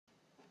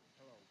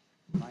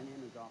My name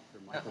is Officer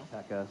Michael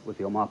Pecca with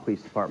the Omaha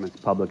Police Department's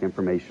Public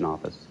Information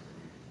Office.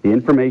 The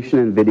information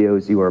and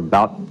videos you are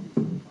about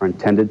are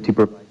intended to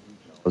provide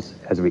details,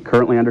 as we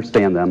currently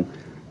understand them,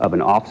 of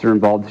an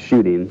officer-involved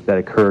shooting that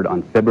occurred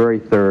on February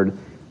 3rd,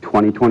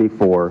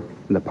 2024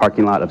 in the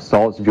parking lot of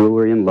Saul's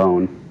Jewelry and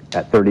Loan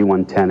at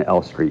 3110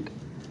 L Street.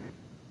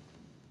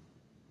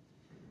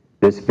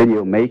 This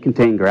video may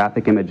contain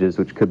graphic images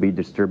which could be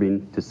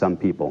disturbing to some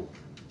people.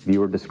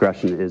 Viewer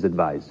discretion is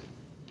advised.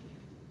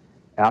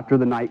 After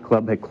the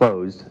nightclub had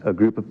closed, a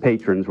group of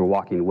patrons were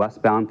walking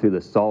westbound through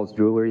the Saul's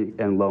Jewelry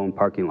and Loan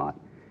parking lot,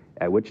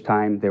 at which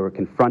time they were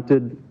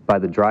confronted by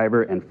the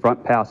driver and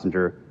front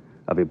passenger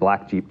of a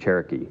black Jeep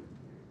Cherokee.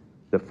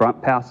 The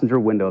front passenger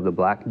window of the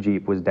black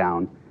Jeep was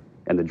down,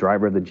 and the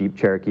driver of the Jeep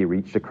Cherokee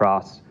reached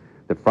across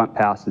the front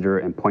passenger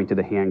and pointed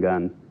a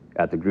handgun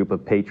at the group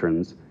of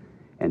patrons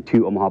and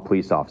two Omaha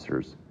police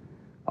officers,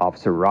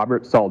 Officer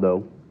Robert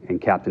Saldo and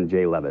Captain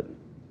Jay Levitt.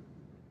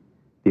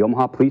 The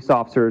Omaha police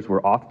officers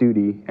were off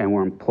duty and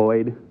were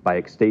employed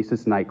by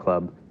Ecstasis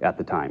nightclub at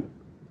the time.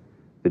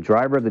 The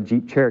driver of the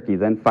Jeep Cherokee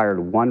then fired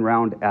one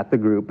round at the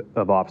group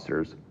of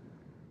officers.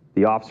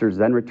 The officers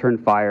then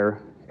returned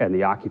fire and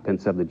the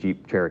occupants of the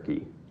Jeep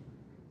Cherokee.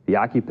 The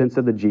occupants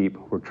of the Jeep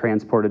were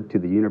transported to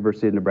the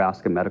University of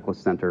Nebraska Medical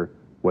Center,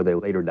 where they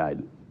later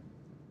died.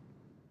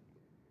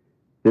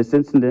 This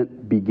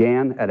incident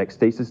began at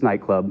Ecstasis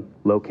nightclub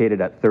located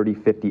at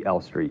 3050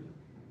 L Street.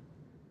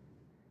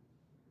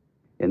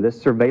 In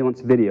this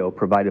surveillance video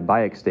provided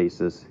by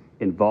Ecstasis,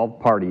 involved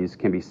parties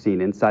can be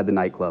seen inside the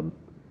nightclub.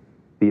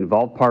 The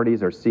involved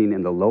parties are seen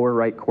in the lower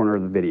right corner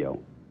of the video.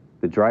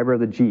 The driver of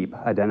the Jeep,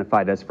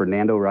 identified as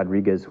Fernando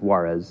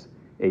Rodriguez-Juarez,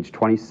 age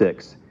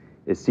 26,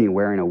 is seen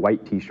wearing a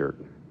white t-shirt.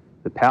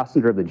 The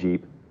passenger of the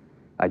Jeep,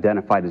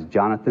 identified as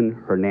Jonathan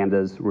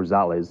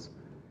Hernandez-Rosales,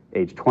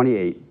 age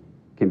 28,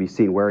 can be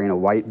seen wearing a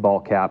white ball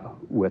cap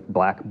with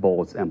black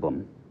Bulls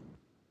emblem.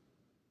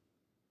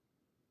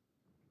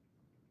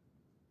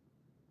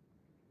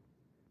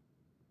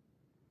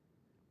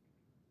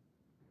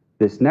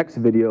 This next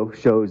video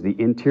shows the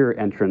interior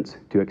entrance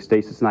to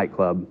Ecstasis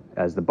nightclub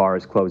as the bar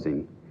is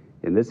closing.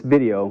 In this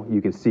video,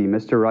 you can see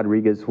Mr.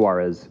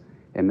 Rodriguez-Juarez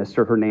and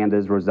Mr.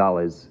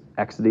 Hernandez-Rosales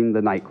exiting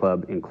the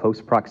nightclub in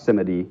close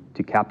proximity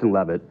to Captain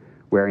Levitt,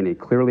 wearing a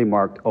clearly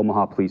marked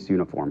Omaha police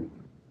uniform.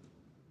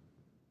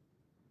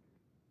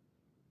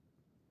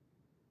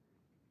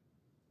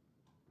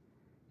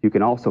 You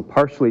can also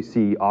partially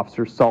see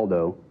Officer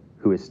Saldo,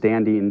 who is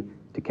standing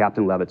to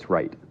Captain Levitt's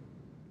right.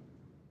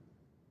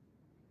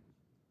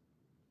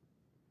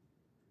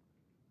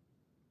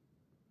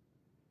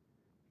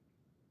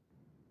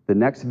 The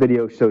next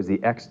video shows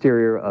the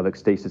exterior of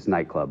Ecstasis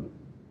nightclub.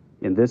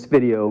 In this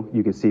video,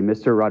 you can see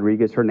Mr.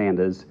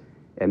 Rodriguez-Hernandez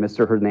and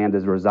Mr.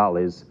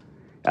 Hernandez-Rosales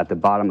at the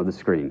bottom of the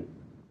screen.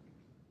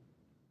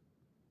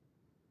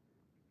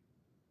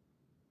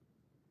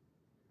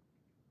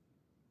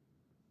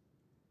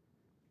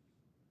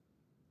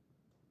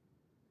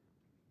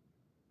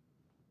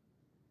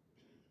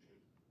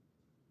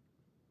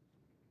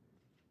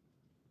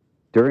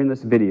 During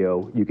this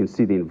video, you can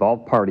see the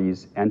involved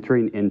parties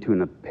entering into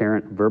an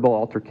apparent verbal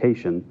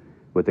altercation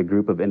with a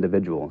group of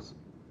individuals.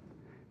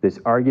 This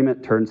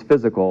argument turns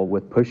physical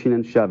with pushing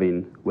and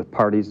shoving, with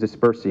parties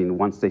dispersing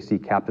once they see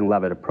Captain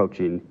Levitt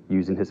approaching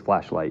using his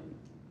flashlight.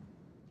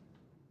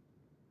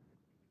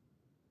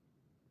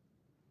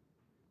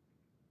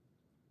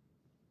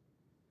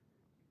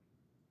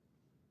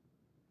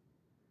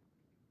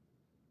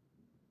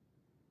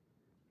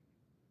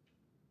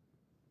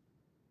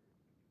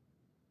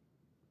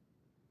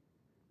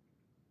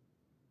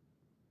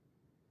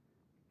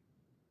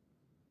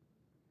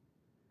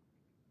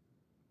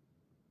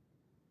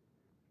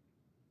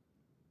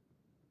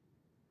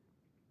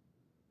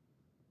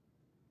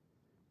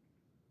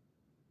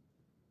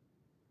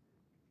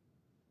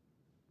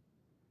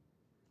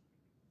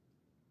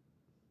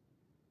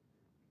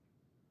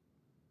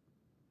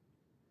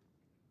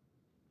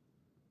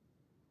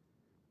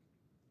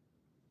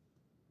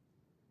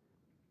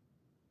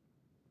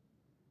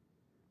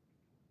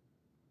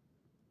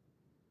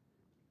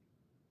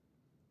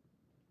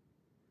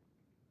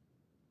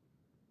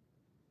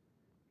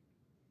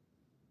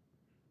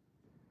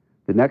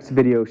 The next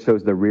video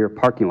shows the rear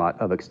parking lot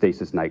of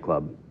Ecstasis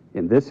nightclub.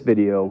 In this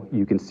video,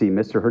 you can see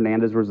Mr.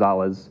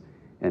 Hernandez-Rosales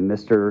and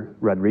Mr.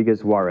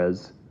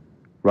 Rodriguez-Juarez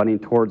running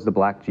towards the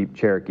black Jeep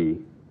Cherokee,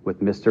 with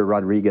Mr.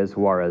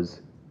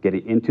 Rodriguez-Juarez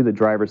getting into the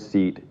driver's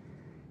seat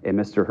and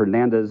Mr.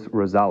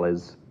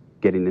 Hernandez-Rosales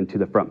getting into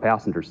the front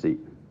passenger seat.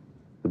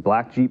 The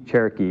black Jeep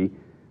Cherokee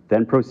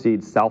then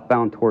proceeds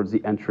southbound towards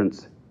the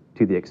entrance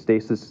to the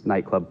Ecstasis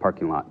nightclub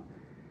parking lot.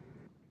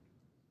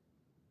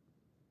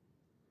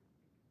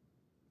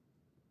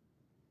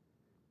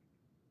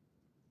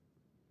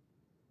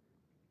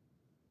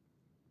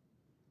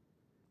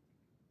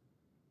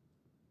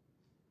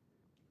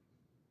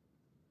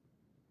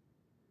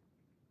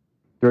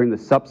 During the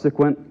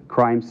subsequent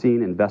crime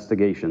scene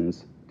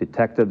investigations,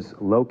 detectives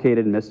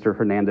located Mr.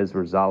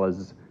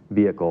 Hernandez-Rosales'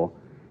 vehicle,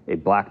 a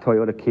black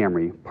Toyota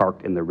Camry,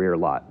 parked in the rear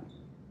lot.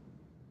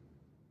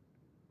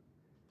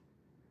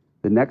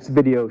 The next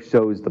video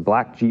shows the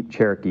black Jeep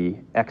Cherokee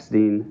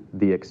exiting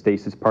the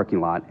Ecstasis parking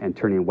lot and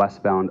turning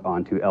westbound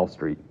onto L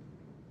Street.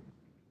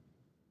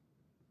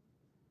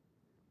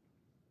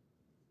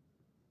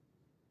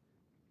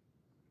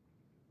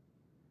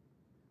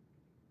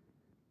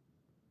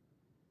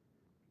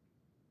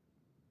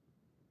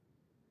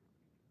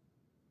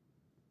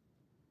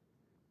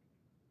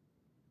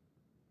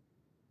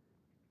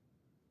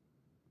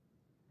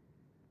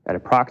 At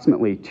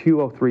approximately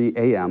 2:03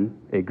 a.m.,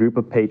 a group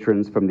of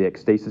patrons from the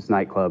Ecstasis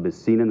nightclub is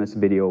seen in this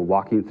video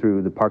walking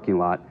through the parking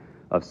lot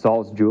of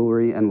Saul's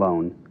Jewelry and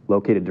Loan,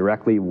 located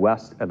directly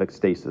west of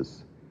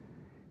Ecstasis.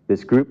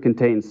 This group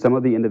contains some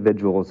of the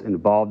individuals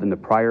involved in the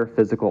prior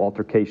physical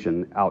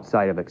altercation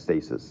outside of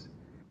Ecstasis.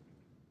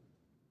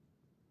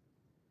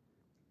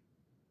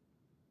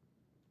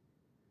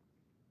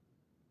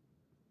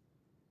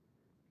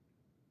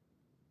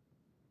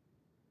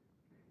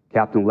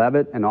 Captain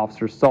Levitt and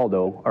Officer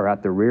Saldo are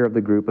at the rear of the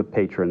group of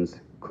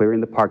patrons, clearing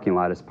the parking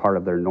lot as part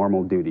of their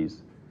normal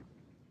duties.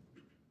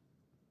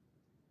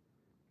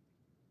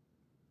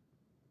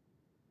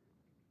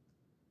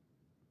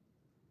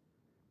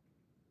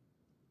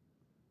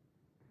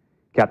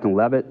 Captain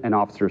Levitt and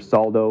Officer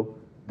Saldo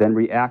then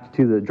react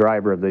to the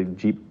driver of the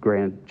Jeep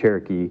Grand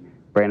Cherokee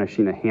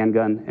brandishing a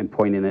handgun and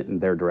pointing it in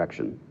their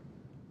direction.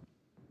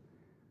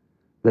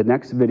 The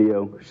next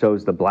video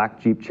shows the black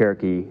Jeep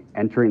Cherokee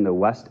entering the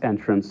west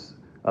entrance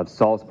of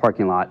Saul's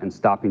parking lot and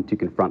stopping to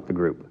confront the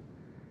group.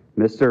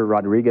 Mr.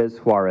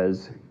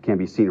 Rodriguez-Juarez can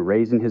be seen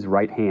raising his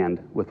right hand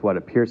with what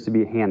appears to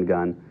be a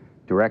handgun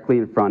directly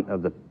in front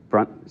of the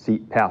front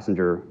seat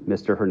passenger,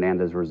 Mr.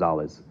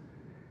 Hernandez-Rosales.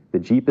 The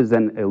Jeep is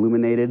then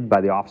illuminated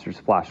by the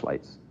officer's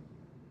flashlights.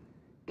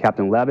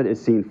 Captain Levitt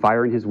is seen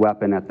firing his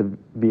weapon at the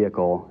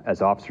vehicle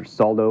as Officer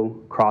Saldo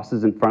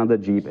crosses in front of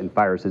the Jeep and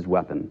fires his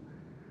weapon.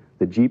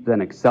 The Jeep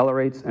then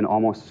accelerates and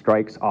almost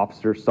strikes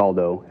Officer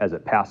Saldo as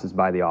it passes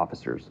by the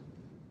officers.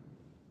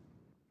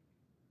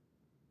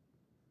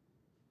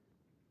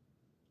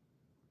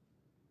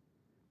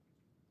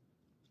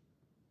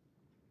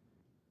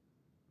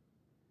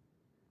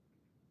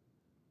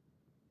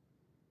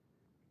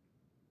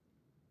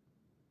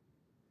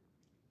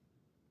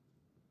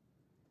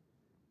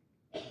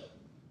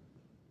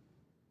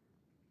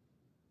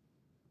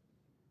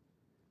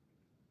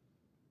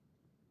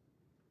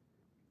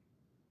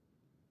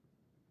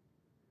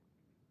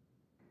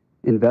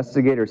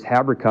 Investigators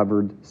have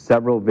recovered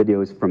several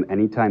videos from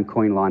Anytime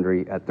Coin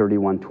Laundry at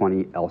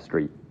 3120 L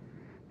Street.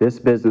 This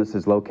business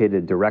is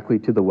located directly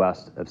to the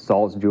west of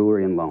Saul's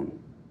Jewelry and Loan.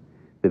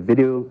 The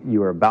video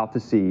you are about to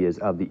see is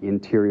of the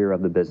interior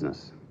of the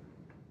business.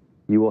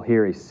 You will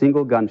hear a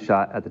single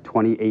gunshot at the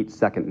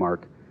 28-second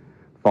mark,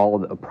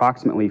 followed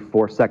approximately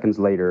 4 seconds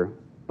later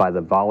by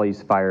the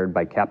volleys fired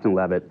by Captain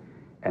Levitt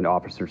and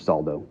Officer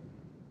Saldo.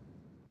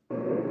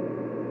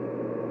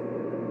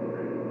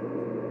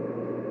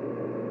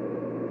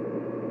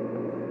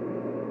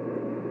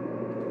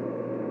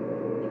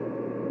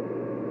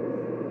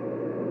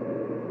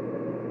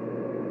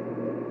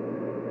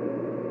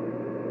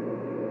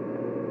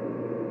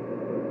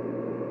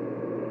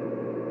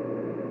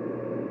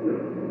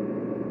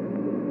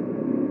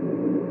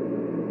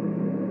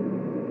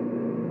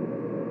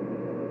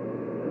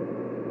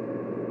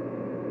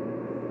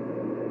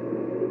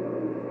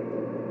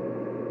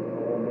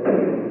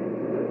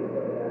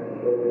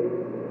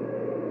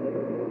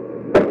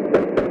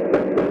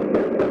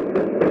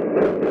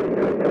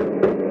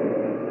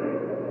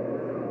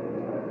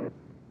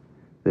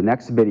 The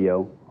next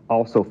video,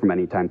 also from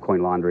Anytime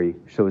Coin Laundry,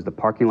 shows the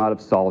parking lot of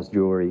Saul's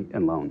Jewelry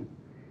and Loan.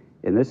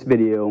 In this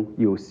video,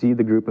 you will see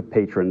the group of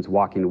patrons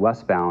walking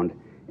westbound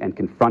and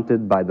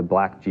confronted by the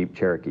black Jeep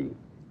Cherokee.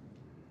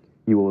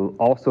 You will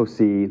also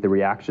see the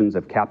reactions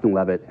of Captain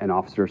Levitt and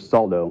Officer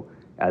Saldo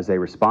as they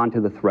respond to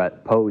the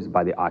threat posed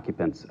by the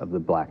occupants of the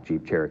black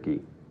Jeep Cherokee.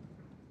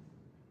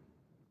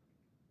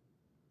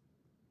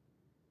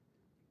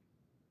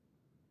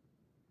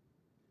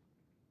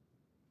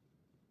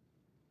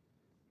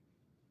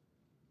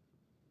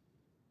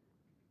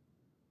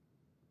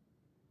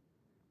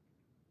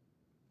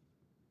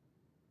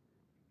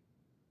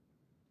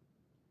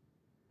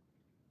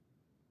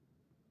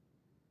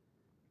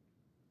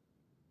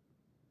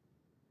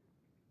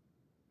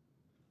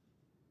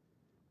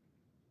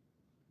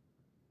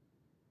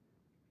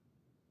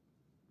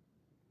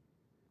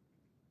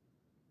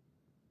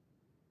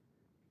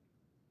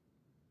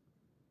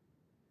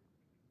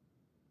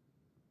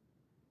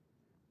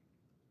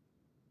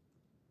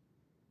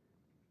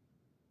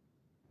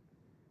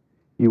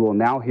 You will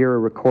now hear a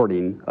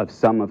recording of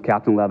some of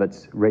Captain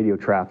Levitt's radio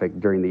traffic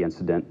during the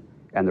incident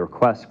and the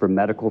request for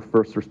medical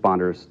first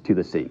responders to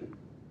the scene.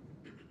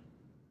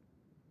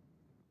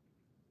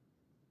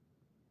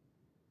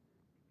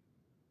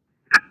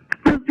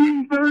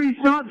 30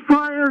 shots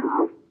fired,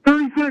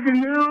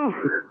 30-second now.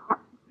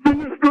 In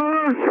the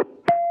stars.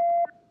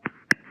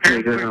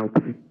 Hey, good help.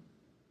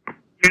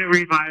 Unit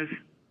revise.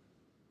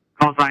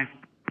 Call sign.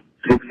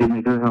 60,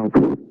 make good help.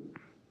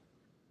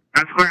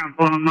 That's clear, I'm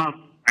pulling them up.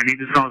 I need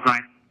the call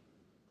sign.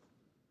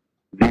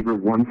 Zebra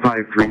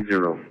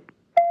 1530.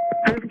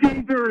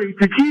 1530,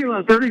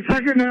 tequila,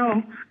 32nd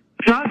now.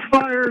 Shots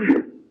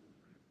fired.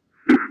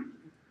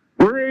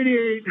 We're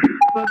 88.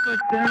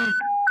 Suspect down.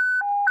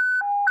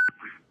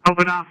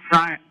 Helping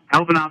officer,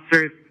 helping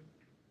officer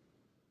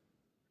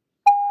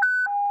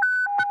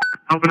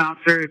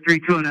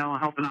 320,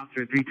 helping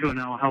officer 320,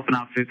 helping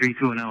officer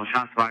 320,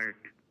 shots fired.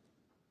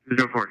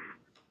 204.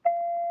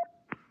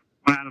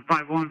 1 out of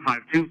 51,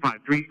 52,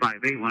 53,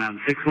 58, 1 out of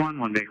 61,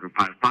 1 Baker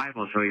 55.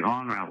 I'll show you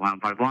on route 1 out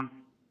of 51.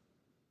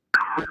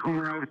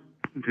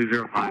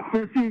 205.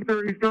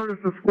 1530, start us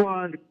the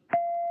squad.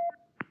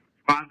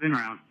 Squad's in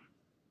route.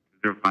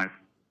 205.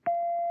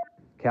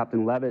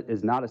 Captain Levitt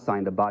is not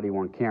assigned a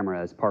body-worn camera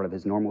as part of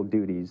his normal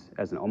duties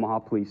as an Omaha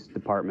Police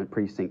Department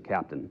precinct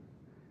captain.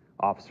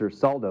 Officer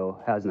Saldo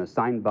has an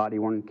assigned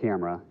body-worn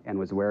camera and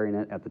was wearing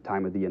it at the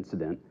time of the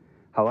incident.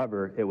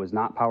 However, it was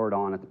not powered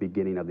on at the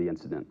beginning of the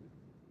incident.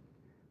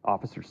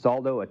 Officer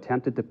Saldo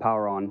attempted to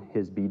power on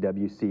his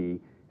BWC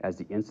as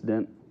the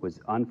incident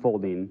was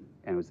unfolding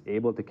and was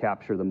able to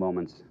capture the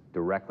moments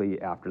directly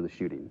after the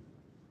shooting.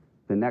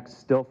 The next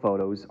still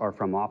photos are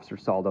from Officer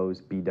Saldo's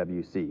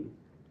BWC.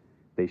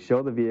 They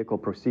show the vehicle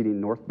proceeding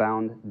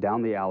northbound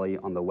down the alley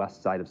on the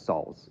west side of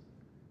Sauls.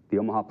 The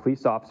Omaha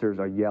police officers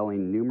are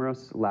yelling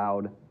numerous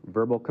loud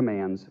verbal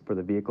commands for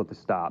the vehicle to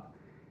stop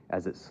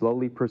as it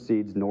slowly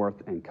proceeds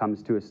north and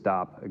comes to a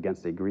stop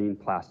against a green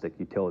plastic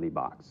utility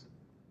box.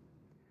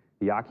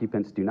 The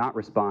occupants do not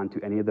respond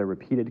to any of the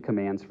repeated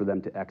commands for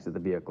them to exit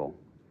the vehicle.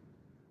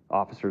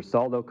 Officer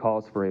Saldo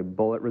calls for a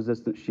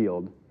bullet-resistant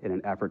shield in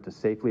an effort to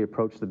safely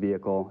approach the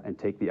vehicle and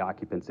take the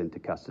occupants into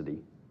custody.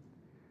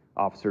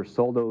 Officer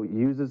Saldo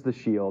uses the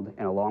shield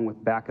and, along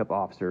with backup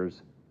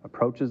officers,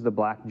 approaches the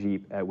black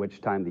Jeep, at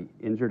which time the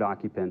injured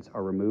occupants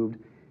are removed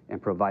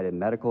and provided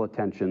medical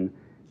attention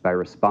by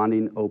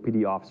responding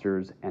OPD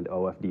officers and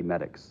OFD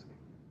medics.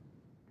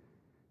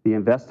 The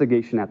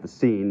investigation at the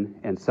scene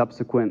and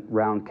subsequent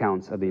round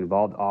counts of the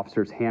involved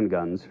officers'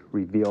 handguns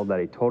revealed that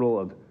a total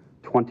of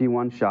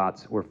 21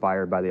 shots were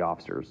fired by the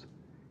officers.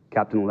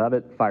 Captain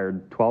Levitt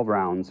fired 12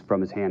 rounds from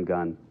his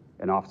handgun,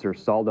 and Officer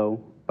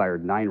Saldo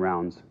fired 9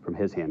 rounds from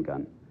his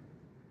handgun.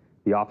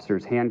 The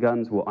officers'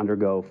 handguns will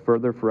undergo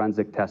further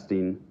forensic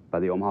testing by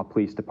the Omaha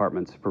Police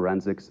Department's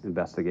Forensics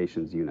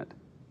Investigations Unit.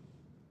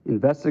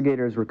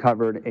 Investigators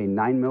recovered a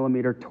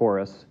 9mm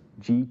Taurus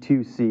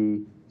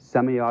G2C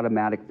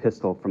semi-automatic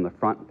pistol from the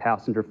front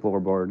passenger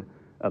floorboard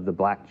of the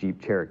black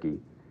Jeep Cherokee.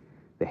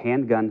 The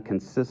handgun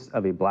consists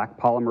of a black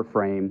polymer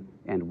frame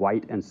and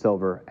white and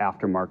silver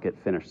aftermarket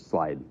finished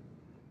slide.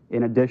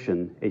 In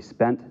addition, a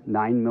spent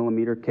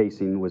 9mm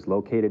casing was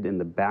located in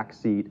the back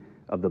seat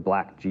of the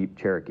black Jeep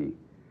Cherokee.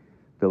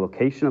 The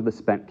location of the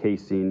spent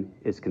casing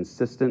is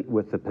consistent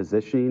with the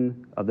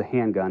positioning of the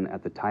handgun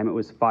at the time it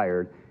was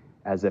fired,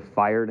 as if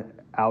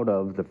fired out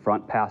of the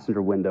front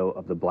passenger window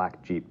of the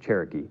black Jeep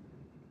Cherokee.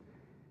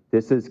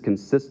 This is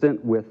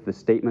consistent with the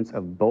statements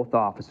of both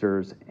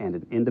officers and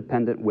an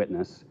independent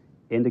witness,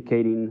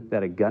 indicating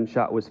that a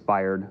gunshot was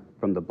fired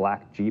from the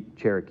black Jeep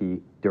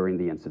Cherokee during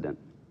the incident.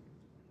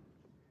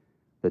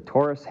 The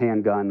Taurus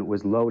handgun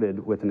was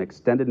loaded with an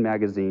extended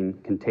magazine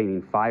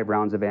containing 5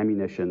 rounds of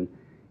ammunition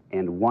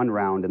and 1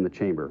 round in the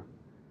chamber.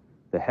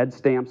 The head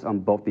stamps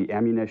on both the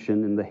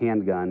ammunition in the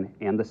handgun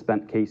and the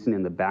spent casing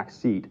in the back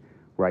seat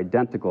were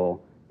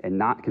identical and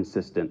not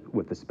consistent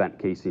with the spent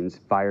casings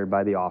fired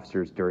by the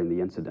officers during the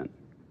incident.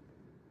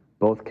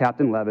 Both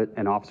Captain Levitt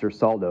and Officer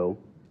Saldo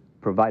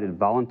provided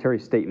voluntary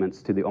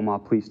statements to the Omaha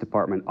Police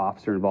Department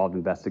Officer-Involved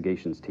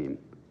Investigations Team.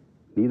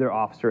 Neither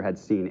officer had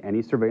seen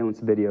any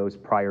surveillance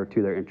videos prior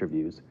to their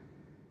interviews.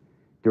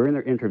 During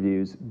their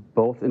interviews,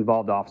 both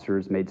involved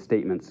officers made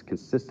statements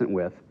consistent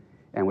with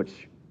and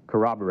which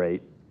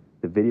corroborate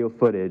the video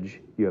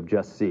footage you have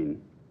just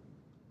seen.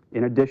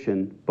 In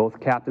addition, both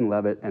Captain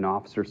Levitt and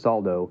Officer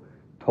Saldo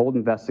told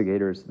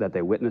investigators that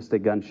they witnessed a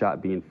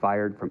gunshot being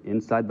fired from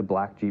inside the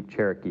black Jeep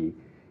Cherokee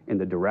in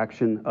the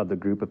direction of the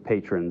group of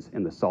patrons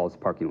in the Sauls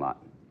parking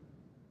lot.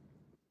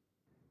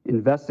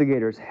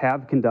 Investigators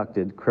have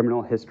conducted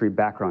criminal history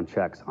background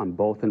checks on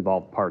both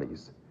involved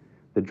parties.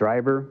 The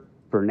driver,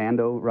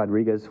 Fernando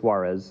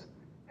Rodriguez-Juarez,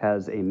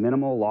 has a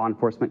minimal law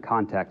enforcement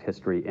contact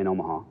history in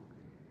Omaha.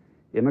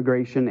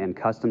 Immigration and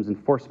Customs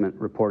Enforcement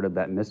reported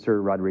that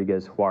Mr.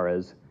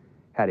 Rodriguez-Juarez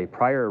had a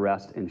prior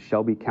arrest in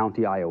Shelby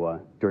County, Iowa,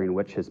 during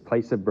which his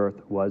place of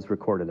birth was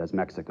recorded as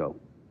Mexico.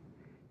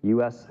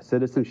 U.S.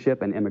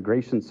 Citizenship and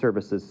Immigration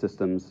Services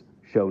systems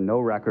show no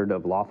record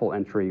of lawful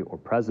entry or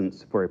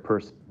presence for a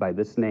person by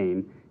this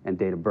name and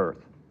date of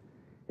birth.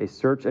 A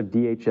search of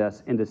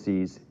DHS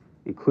indices,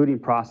 including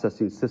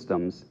processing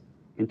systems,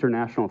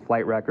 international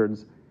flight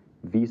records,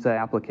 visa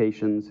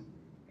applications,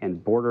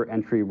 and border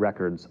entry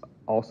records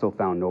also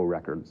found no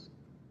records.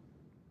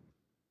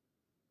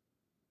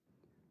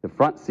 The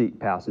front seat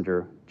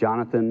passenger,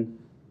 Jonathan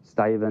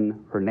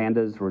Steven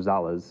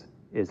Hernandez-Rosales,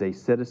 is a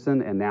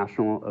citizen and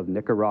national of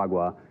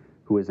Nicaragua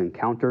who was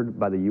encountered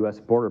by the U.S.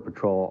 Border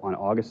Patrol on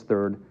August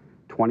 3,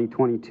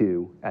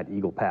 2022 at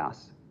Eagle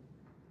Pass.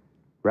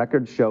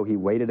 Records show he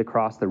waded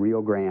across the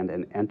Rio Grande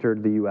and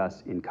entered the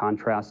U.S. in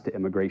contrast to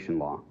immigration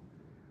law.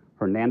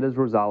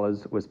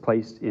 Hernandez-Rosales was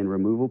placed in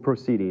removal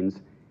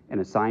proceedings and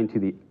assigned to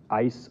the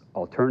ICE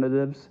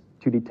Alternatives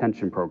to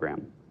Detention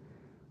program.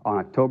 On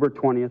October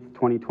 20th,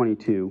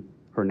 2022,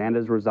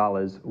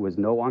 Hernandez-Rosales was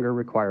no longer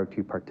required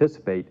to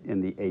participate in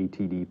the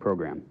ATD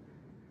program.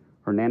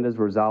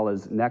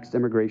 Hernandez-Rosales' next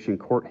immigration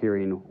court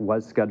hearing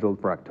was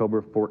scheduled for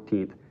October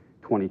 14th,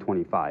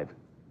 2025.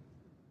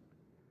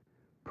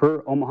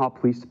 Per Omaha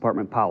Police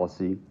Department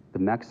policy, the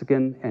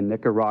Mexican and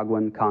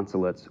Nicaraguan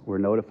consulates were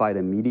notified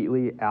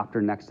immediately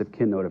after next of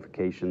kin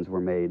notifications were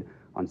made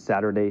on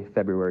Saturday,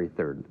 February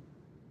 3rd.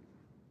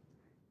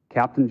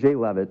 Captain Jay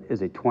Levitt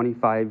is a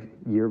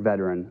 25-year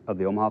veteran of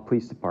the Omaha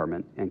Police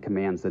Department and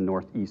commands the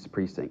Northeast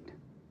Precinct.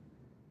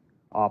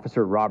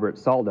 Officer Robert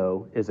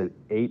Saldo is an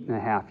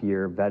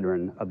 8.5-year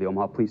veteran of the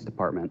Omaha Police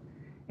Department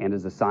and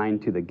is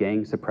assigned to the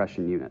Gang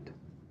Suppression Unit.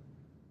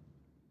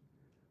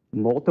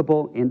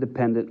 Multiple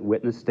independent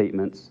witness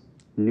statements,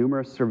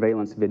 numerous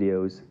surveillance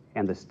videos,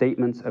 and the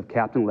statements of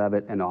Captain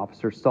Levitt and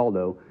Officer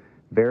Saldo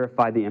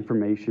verify the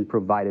information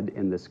provided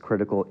in this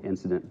critical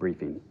incident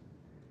briefing.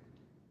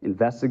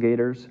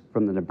 Investigators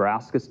from the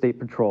Nebraska State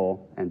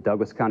Patrol and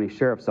Douglas County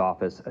Sheriff's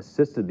Office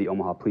assisted the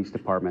Omaha Police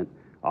Department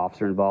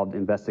officer-involved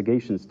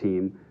investigations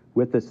team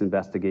with this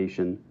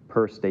investigation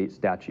per state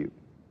statute.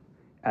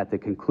 At the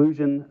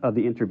conclusion of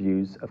the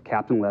interviews of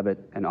Captain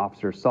Levitt and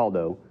Officer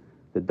Saldo,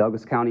 the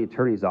Douglas County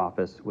Attorney's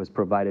Office was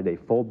provided a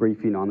full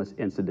briefing on this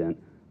incident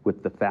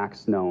with the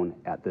facts known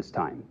at this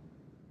time.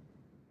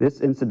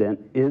 This incident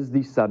is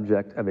the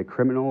subject of a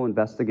criminal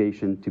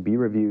investigation to be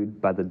reviewed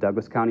by the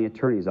Douglas County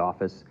Attorney's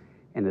Office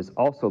and is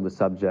also the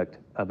subject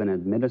of an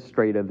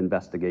administrative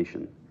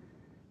investigation.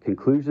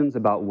 Conclusions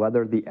about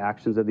whether the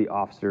actions of the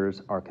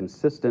officers are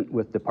consistent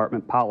with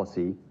department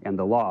policy and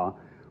the law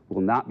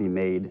will not be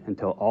made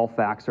until all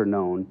facts are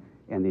known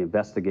and the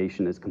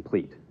investigation is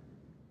complete.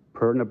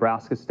 Per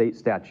Nebraska state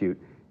statute,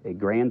 a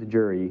grand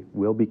jury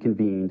will be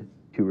convened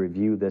to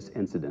review this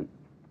incident.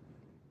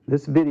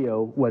 This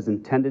video was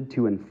intended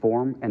to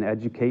inform and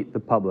educate the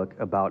public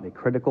about a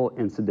critical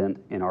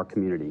incident in our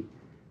community.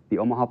 The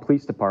Omaha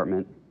Police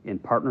Department, in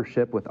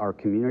partnership with our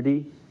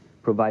community,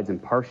 provides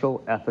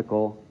impartial,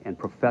 ethical, and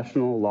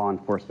professional law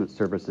enforcement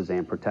services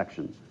and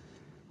protection.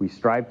 We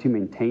strive to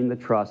maintain the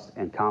trust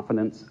and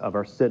confidence of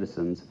our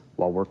citizens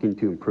while working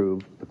to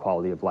improve the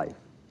quality of life.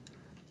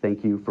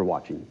 Thank you for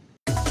watching.